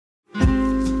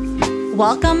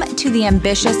Welcome to the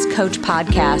Ambitious Coach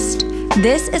Podcast.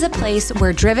 This is a place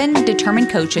where driven, determined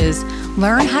coaches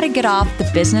learn how to get off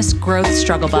the business growth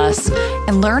struggle bus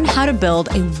and learn how to build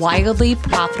a wildly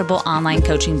profitable online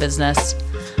coaching business.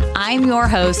 I'm your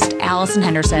host, Allison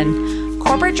Henderson,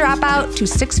 corporate dropout to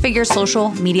six-figure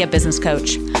social media business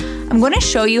coach. I'm going to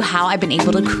show you how I've been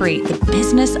able to create the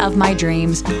business of my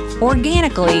dreams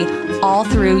organically, all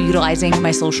through utilizing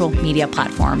my social media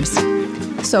platforms.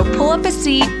 So pull up a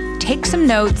seat, take some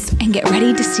notes, and get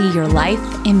ready to see your life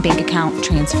and bank account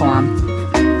transform.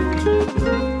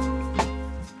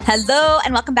 Hello,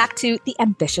 and welcome back to the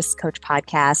Ambitious Coach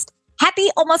Podcast. Happy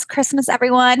almost Christmas,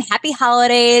 everyone. Happy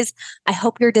holidays. I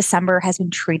hope your December has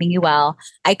been treating you well.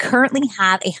 I currently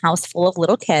have a house full of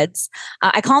little kids.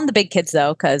 I call them the big kids,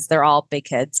 though, because they're all big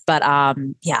kids. But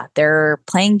they're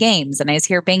playing games, and I just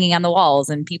hear banging on the walls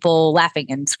and people laughing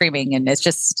and screaming, and it's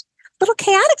just a little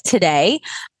chaotic today.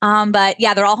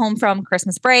 They're all home from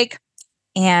Christmas break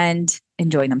and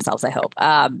enjoying themselves, I hope.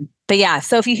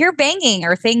 So if you hear banging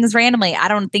or things randomly, I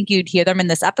don't think you'd hear them in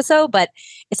this episode, but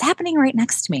it's happening right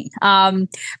next to me. I'm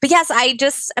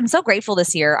so grateful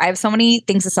this year. I have so many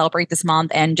things to celebrate this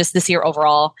month, and just this year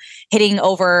overall, hitting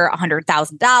over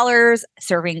 $100,000,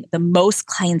 serving the most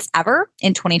clients ever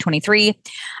in 2023.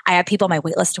 I have people on my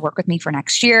wait list to work with me for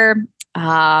next year.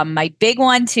 My big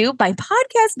one too, my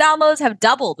podcast downloads have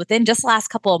doubled within just the last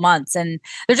couple of months, and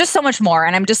there's just so much more.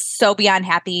 And I'm just so beyond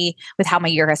happy with how my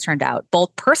year has turned out,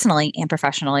 both personally and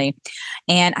professionally.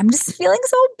 And I'm just feeling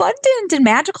so abundant and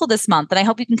magical this month. And I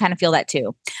hope you can kind of feel that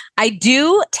too. I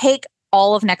do take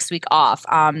all of next week off.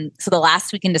 So the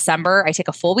last week in December, I take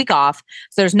a full week off.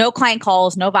 So there's no client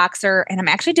calls, no Voxer, and I'm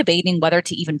actually debating whether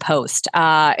to even post.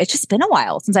 It's just been a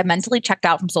while since I mentally checked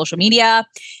out from social media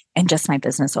and just my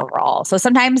business overall. So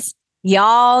sometimes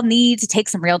y'all need to take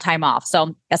some real time off.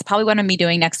 So that's probably what I'm going to be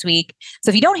doing next week. So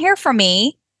if you don't hear from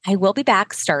me, I will be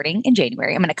back starting in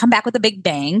January. I'm going to come back with a big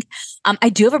bang. I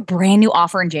do have a brand new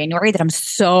offer in January that I'm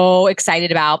so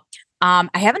excited about. I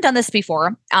haven't done this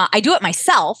before. I do it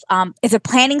myself. It's a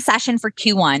planning session for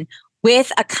Q1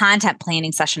 with a content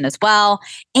planning session as well.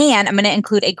 And I'm going to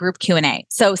include a group Q&A.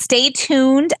 So stay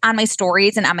tuned on my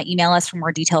stories and on my email list for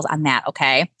more details on that.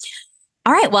 Okay.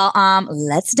 All right. Well,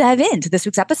 let's dive into this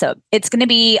week's episode. It's going to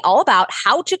be all about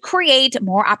how to create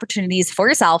more opportunities for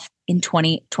yourself in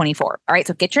 2024. All right.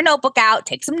 So get your notebook out,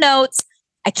 take some notes.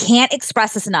 I can't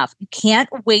express this enough. You can't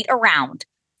wait around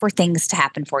for things to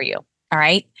happen for you. All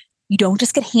right. You don't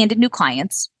just get handed new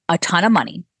clients, a ton of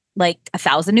money, like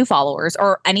 1,000 new followers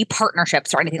or any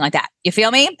partnerships or anything like that. You feel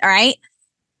me? All right.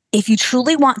 If you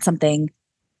truly want something,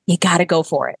 you got to go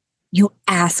for it. You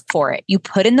ask for it. You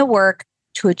put in the work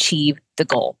to achieve the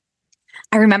goal.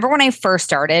 I remember when I first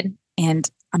started, and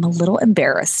I'm a little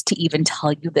embarrassed to even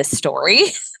tell you this story.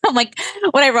 I'm like,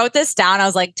 when I wrote this down, I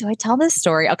was like, do I tell this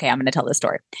story? Okay, I'm going to tell this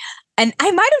story. And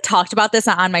I might have talked about this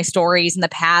on my stories in the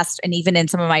past and even in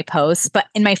some of my posts, but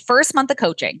in my first month of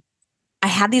coaching, I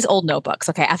had these old notebooks.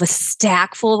 Okay. I have a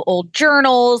stack full of old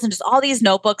journals and just all these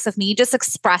notebooks of me just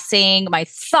expressing my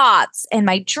thoughts and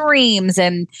my dreams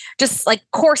and just like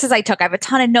courses I took. I have a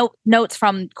ton of notes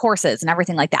from courses and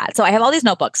everything like that. So I have all these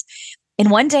notebooks. And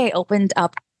one day I opened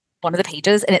up one of the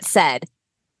pages and it said,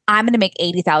 I'm going to make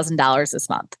 $80,000 this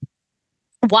month.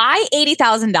 Why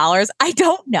 $80,000? I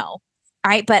don't know. All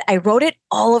right. But I wrote it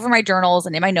all over my journals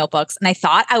and in my notebooks. And I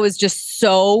thought I was just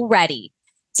so ready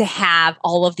to have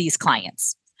all of these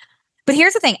clients. But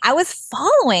here's the thing. I was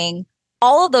following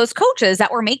all of those coaches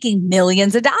that were making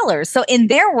millions of dollars. So in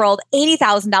their world,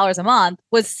 $80,000 a month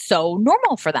was so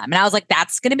normal for them. And I was like,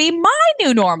 that's going to be my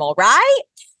new normal, right?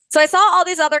 So I saw all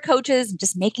these other coaches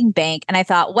just making bank. And I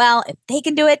thought, well, if they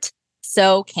can do it,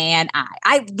 so can I.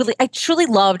 I truly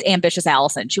loved Ambitious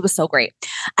Allison. She was so great.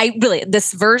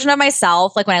 This version of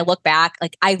myself, like when I look back,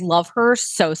 like I love her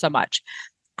so, so much.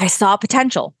 I saw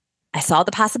potential. I saw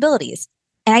the possibilities,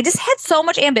 and I just had so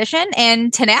much ambition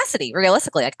and tenacity.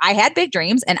 Realistically, like I had big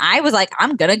dreams and I was like,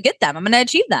 I'm going to get them. I'm going to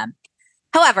achieve them.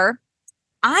 However,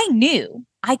 I knew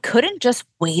I couldn't just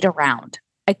wait around.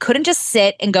 I couldn't just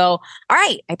sit and go, all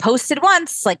right, I posted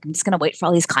once, like I'm just going to wait for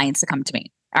all these clients to come to me.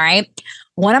 All right.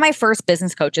 One of my first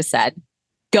business coaches said,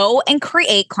 go and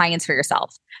create clients for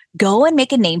yourself. Go and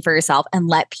make a name for yourself and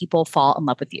let people fall in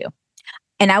love with you.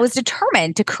 And I was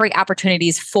determined to create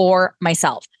opportunities for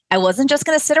myself. I wasn't just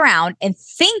going to sit around and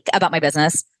think about my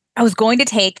business. I was going to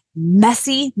take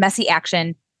messy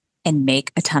action and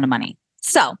make a ton of money.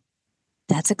 So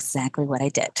that's exactly what I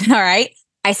did. All right.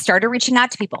 I started reaching out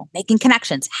to people, making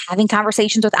connections, having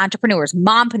conversations with entrepreneurs,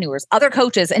 mompreneurs, other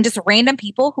coaches, and just random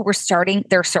people who were starting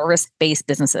their service-based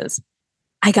businesses.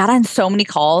 I got on so many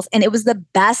calls and it was the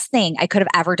best thing I could have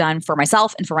ever done for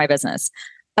myself and for my business.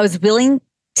 I was willing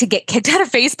to get kicked out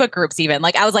of Facebook groups even.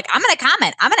 Like I was like, I'm going to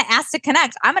comment. I'm going to ask to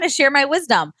connect. I'm going to share my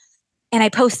wisdom. And I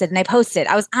posted and I posted.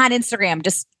 I was on Instagram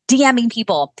just DMing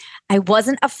people. I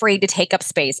wasn't afraid to take up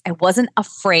space. I wasn't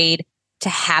afraid to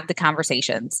have the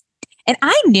conversations. And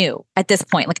I knew at this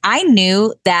point, like I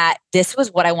knew that this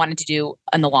was what I wanted to do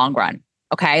in the long run.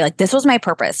 Okay. Like this was my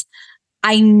purpose.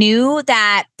 I knew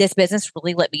that this business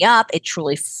really lit me up. It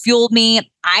truly fueled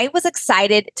me. I was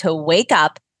excited to wake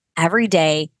up every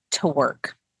day to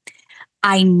work.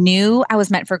 I knew I was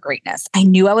meant for greatness. I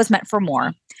knew I was meant for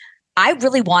more. I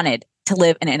really wanted to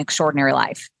live an extraordinary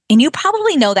life. And you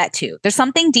probably know that too. There's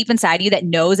something deep inside you that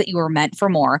knows that you are meant for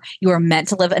more. You are meant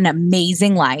to live an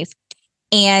amazing life.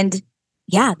 And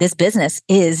yeah, this business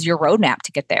is your roadmap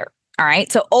to get there. All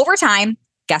right. So over time,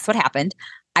 guess what happened?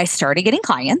 I started getting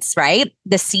clients, right?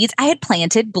 The seeds I had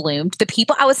planted bloomed. The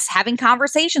people I was having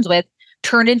conversations with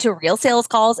turned into real sales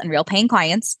calls and real paying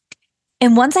clients.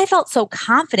 And once I felt so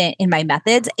confident in my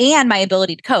methods and my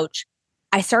ability to coach,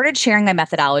 I started sharing my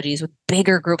methodologies with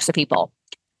bigger groups of people.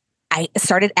 I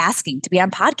started asking to be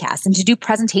on podcasts and to do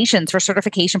presentations for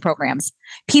certification programs.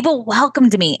 People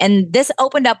welcomed me, and this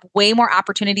opened up way more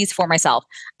opportunities for myself.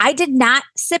 I did not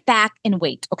sit back and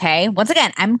wait, okay? Once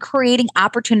again, I'm creating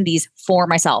opportunities for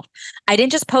myself. I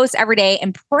didn't just post every day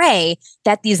and pray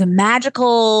that these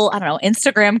magical,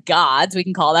 Instagram gods, we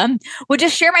can call them, would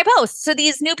just share my posts to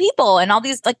these new people and all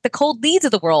these like the cold leads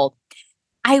of the world.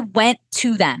 I went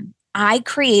to them. I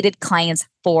created clients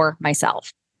for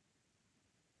myself.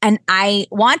 And I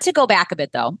want to go back a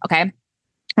bit though, okay?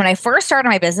 When I first started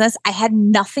my business, I had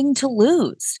nothing to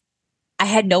lose. I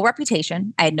had no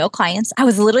reputation. I had no clients. I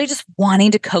was literally just wanting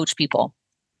to coach people,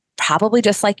 probably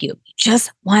just like you. You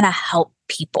just want to help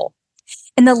people.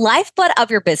 And the lifeblood of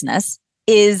your business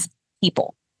is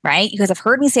people, right? You guys have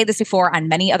heard me say this before on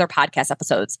many other podcast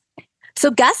episodes. So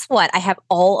guess what? I have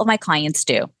all of my clients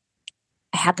do.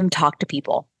 I have them talk to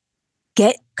people.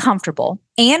 Get comfortable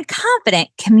and confident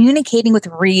communicating with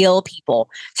real people,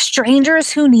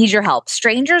 strangers who need your help,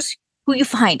 strangers who you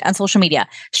find on social media,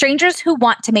 strangers who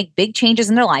want to make big changes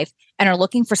in their life and are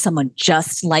looking for someone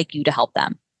just like you to help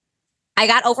them. I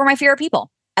got over my fear of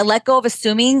people. I let go of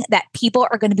assuming that people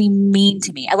are going to be mean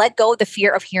to me. I let go of the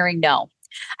fear of hearing no.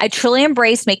 I truly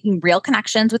embrace making real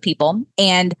connections with people.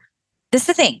 And this is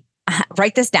the thing,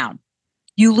 write this down.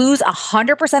 You lose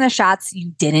 100% of shots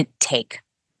you didn't take.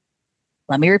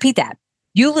 Let me repeat that.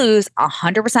 You lose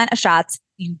 100% of shots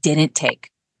you didn't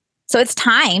take. So it's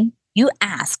time you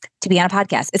ask to be on a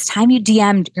podcast. It's time you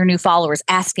DM'd your new followers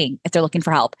asking if they're looking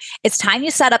for help. It's time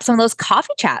you set up some of those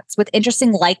coffee chats with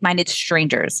interesting, like-minded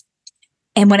strangers.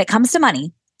 And when it comes to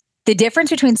money, the difference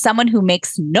between someone who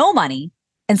makes no money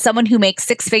and someone who makes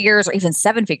 6 figures or even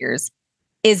 7 figures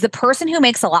is the person who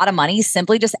makes a lot of money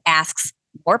simply just asks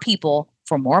more people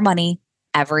for more money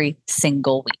every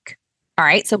single week. All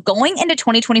right. So going into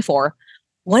 2024,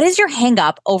 what is your hang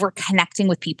up over connecting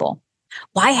with people?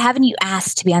 Why haven't you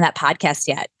asked to be on that podcast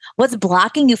yet? What's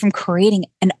blocking you from creating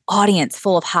an audience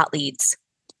full of hot leads?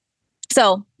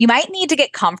 So you might need to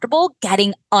get comfortable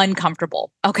getting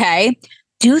uncomfortable. Okay.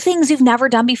 Do things you've never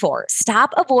done before.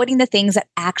 Stop avoiding the things that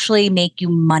actually make you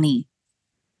money.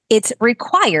 It's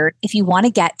required if you want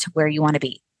to get to where you want to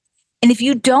be. And if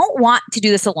you don't want to do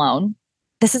this alone,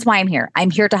 this is why I'm here. I'm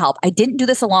here to help. I didn't do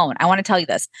this alone. I want to tell you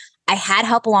this. I had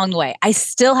help along the way. I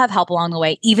still have help along the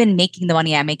way, even making the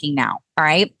money I'm making now. All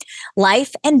right.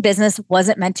 Life and business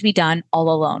wasn't meant to be done all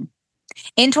alone.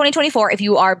 In 2024, if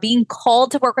you are being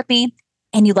called to work with me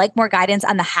and you'd like more guidance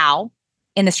on the how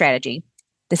and the strategy,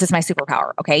 this is my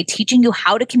superpower. Okay. Teaching you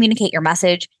how to communicate your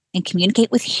message and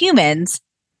communicate with humans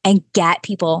and get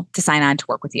people to sign on to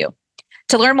work with you.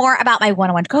 To learn more about my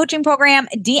one-on-one coaching program,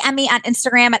 DM me on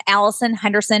Instagram at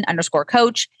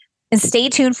AllisonHenderson_coach and stay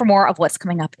tuned for more of what's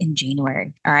coming up in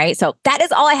January. All right. So that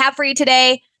is all I have for you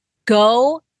today.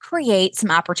 Go create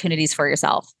some opportunities for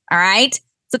yourself. All right.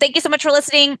 So thank you so much for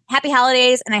listening. Happy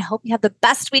holidays. And I hope you have the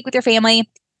best week with your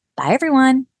family. Bye,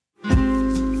 everyone.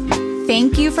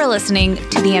 Thank you for listening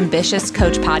to the Ambitious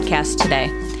Coach podcast today.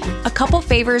 A couple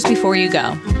favors before you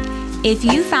go. If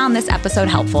you found this episode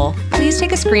helpful, please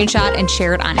take a screenshot and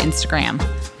share it on Instagram.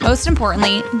 Most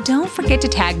importantly, don't forget to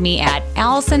tag me at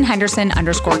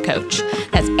AllisonHenderson_coach.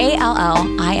 That's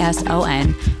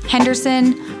ALLISON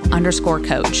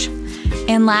Henderson_coach.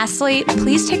 And lastly,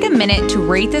 please take a minute to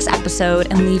rate this episode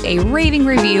and leave a raving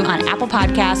review on Apple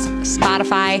Podcasts,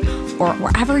 Spotify, or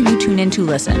wherever you tune in to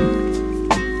listen.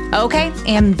 Okay,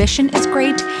 ambition is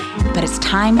great, but it's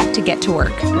time to get to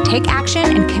work. Take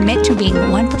action and commit to being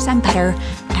 1% better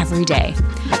every day.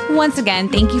 Once again,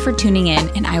 thank you for tuning in,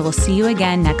 and I will see you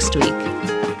again next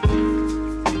week.